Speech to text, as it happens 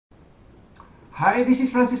Hi, this is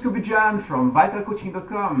Francisco Bijan from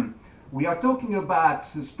vitalcoaching.com. We are talking about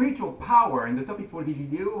spiritual power, and the topic for the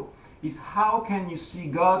video is how can you see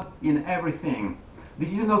God in everything?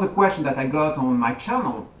 This is another question that I got on my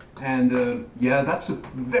channel, and yeah, that's a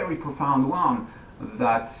very profound one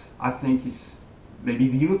that I think is maybe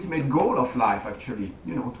the ultimate goal of life, actually,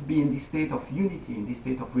 to be in this state of unity, in this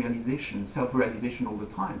state of realization, self-realization all the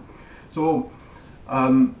time. So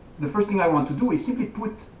the first thing I want to do is simply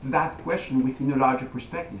put that question within a larger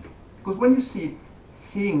perspective. Because when you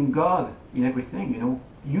seeing God in everything,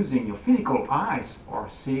 using your physical eyes or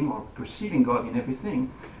seeing or perceiving God in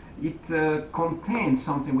everything, it contains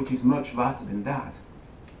something which is much vaster than that.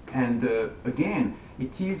 And again,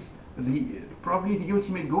 it is probably the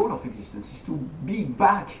ultimate goal of existence, is to be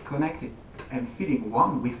back connected and feeling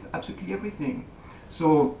one with absolutely everything.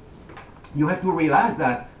 So you have to realize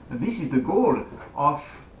that this is the goal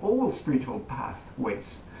of all spiritual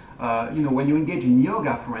pathways. When you engage in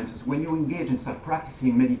yoga, for instance, when you engage and start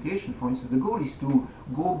practicing meditation, for instance, the goal is to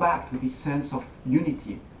go back to this sense of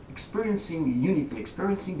unity, experiencing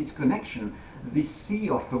this connection, this sea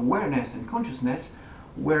of awareness and consciousness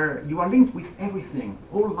where you are linked with everything,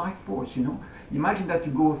 all life force. Imagine that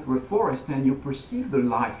you go through a forest and you perceive the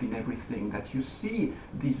life in everything, that you see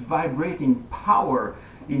this vibrating power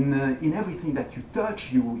in everything that you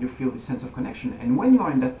touch. You feel this sense of connection, and when you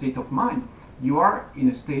are in that state of mind, you are in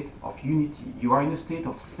a state of unity, you are in a state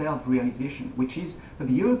of self-realization, which is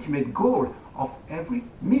the ultimate goal of every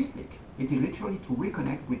mystic. It is literally to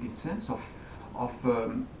reconnect with this sense of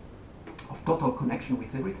total connection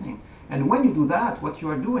with everything. And when you do that, what you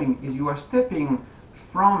are doing is you are stepping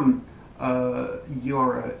from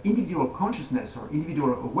your individual consciousness or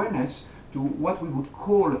individual awareness to what we would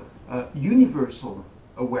call universal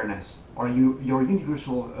awareness, or your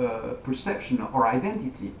universal perception or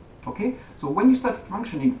identity. Okay, so when you start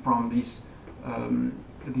functioning from this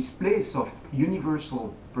place of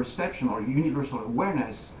universal perception or universal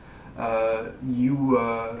awareness, you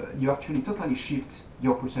actually totally shift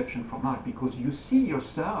your perception from life, because you see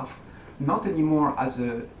yourself not anymore as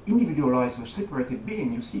an individualized or separated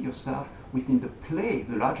being. You see yourself within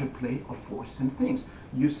the larger play of forces and things.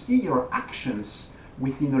 You see your actions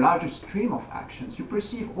within a larger stream of actions. You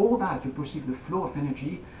perceive all that. You perceive the flow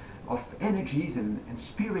of energies and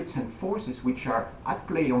spirits and forces which are at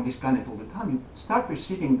play on this planet all the time. You start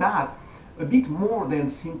perceiving that a bit more than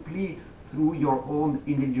simply through your own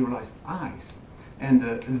individualized eyes.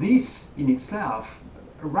 And this in itself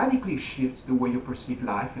radically shifts the way you perceive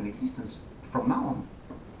life and existence from now on.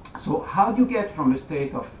 So how do you get from a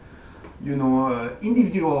state of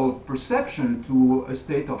individual perception to a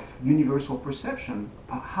state of universal perception?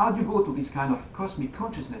 How do you go to this kind of cosmic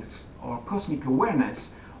consciousness or cosmic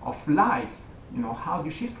awareness of life? How do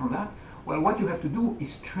you shift from that? Well, what you have to do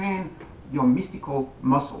is train your mystical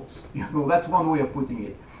muscles. That's one way of putting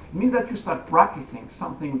it. It means that you start practicing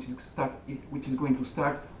something which is going to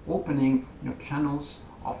start opening your channels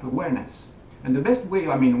of awareness. And the best way,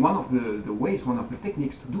 one of the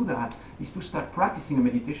techniques to do that is to start practicing a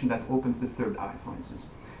meditation that opens the third eye, for instance.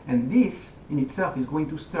 And this in itself is going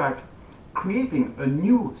to start creating a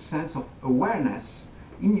new sense of awareness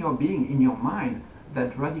in your being, in your mind,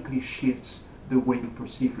 that radically shifts the way you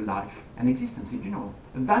perceive life and existence in general.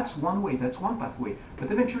 And that's one way, that's one pathway.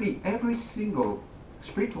 But eventually every single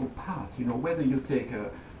spiritual path, whether you take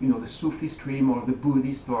the Sufi stream or the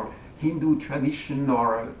Buddhist or Hindu tradition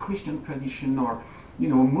or Christian tradition or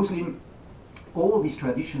Muslim, all these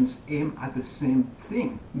traditions aim at the same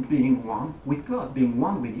thing: being one with God, being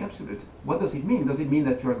one with the Absolute. What does it mean? Does it mean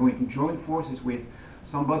that you are going to join forces with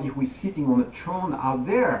somebody who is sitting on a throne out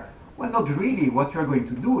there? Well, not really. What you are going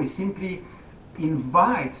to do is simply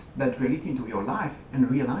invite that reality into your life and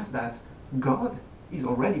realize that God is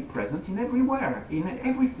already present in everywhere, in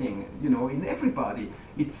everything, in everybody.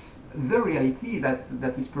 It's the reality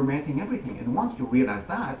that is permeating everything. And once you realize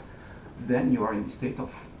that, then you are in the state of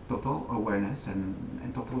total awareness and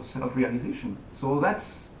total self-realization. So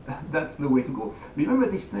that's the way to go. Remember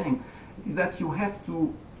this thing, is that you have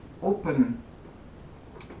to open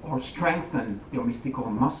or strengthen your mystical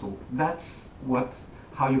muscle. That's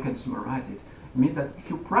how you can summarize it. It means that if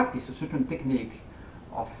you practice a certain technique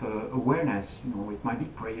of awareness, it might be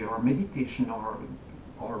prayer or meditation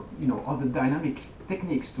or other dynamic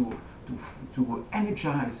techniques to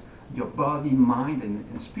energize your body, mind,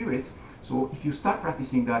 and spirit. So if you start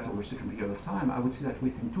practicing that over a certain period of time, I would say that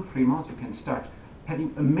within 2-3 months you can start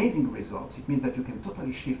having amazing results. It means that you can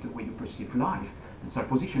totally shift the way you perceive life and start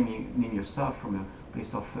positioning yourself from a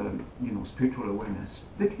place of spiritual awareness.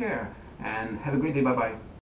 Take care and have a great day. Bye bye.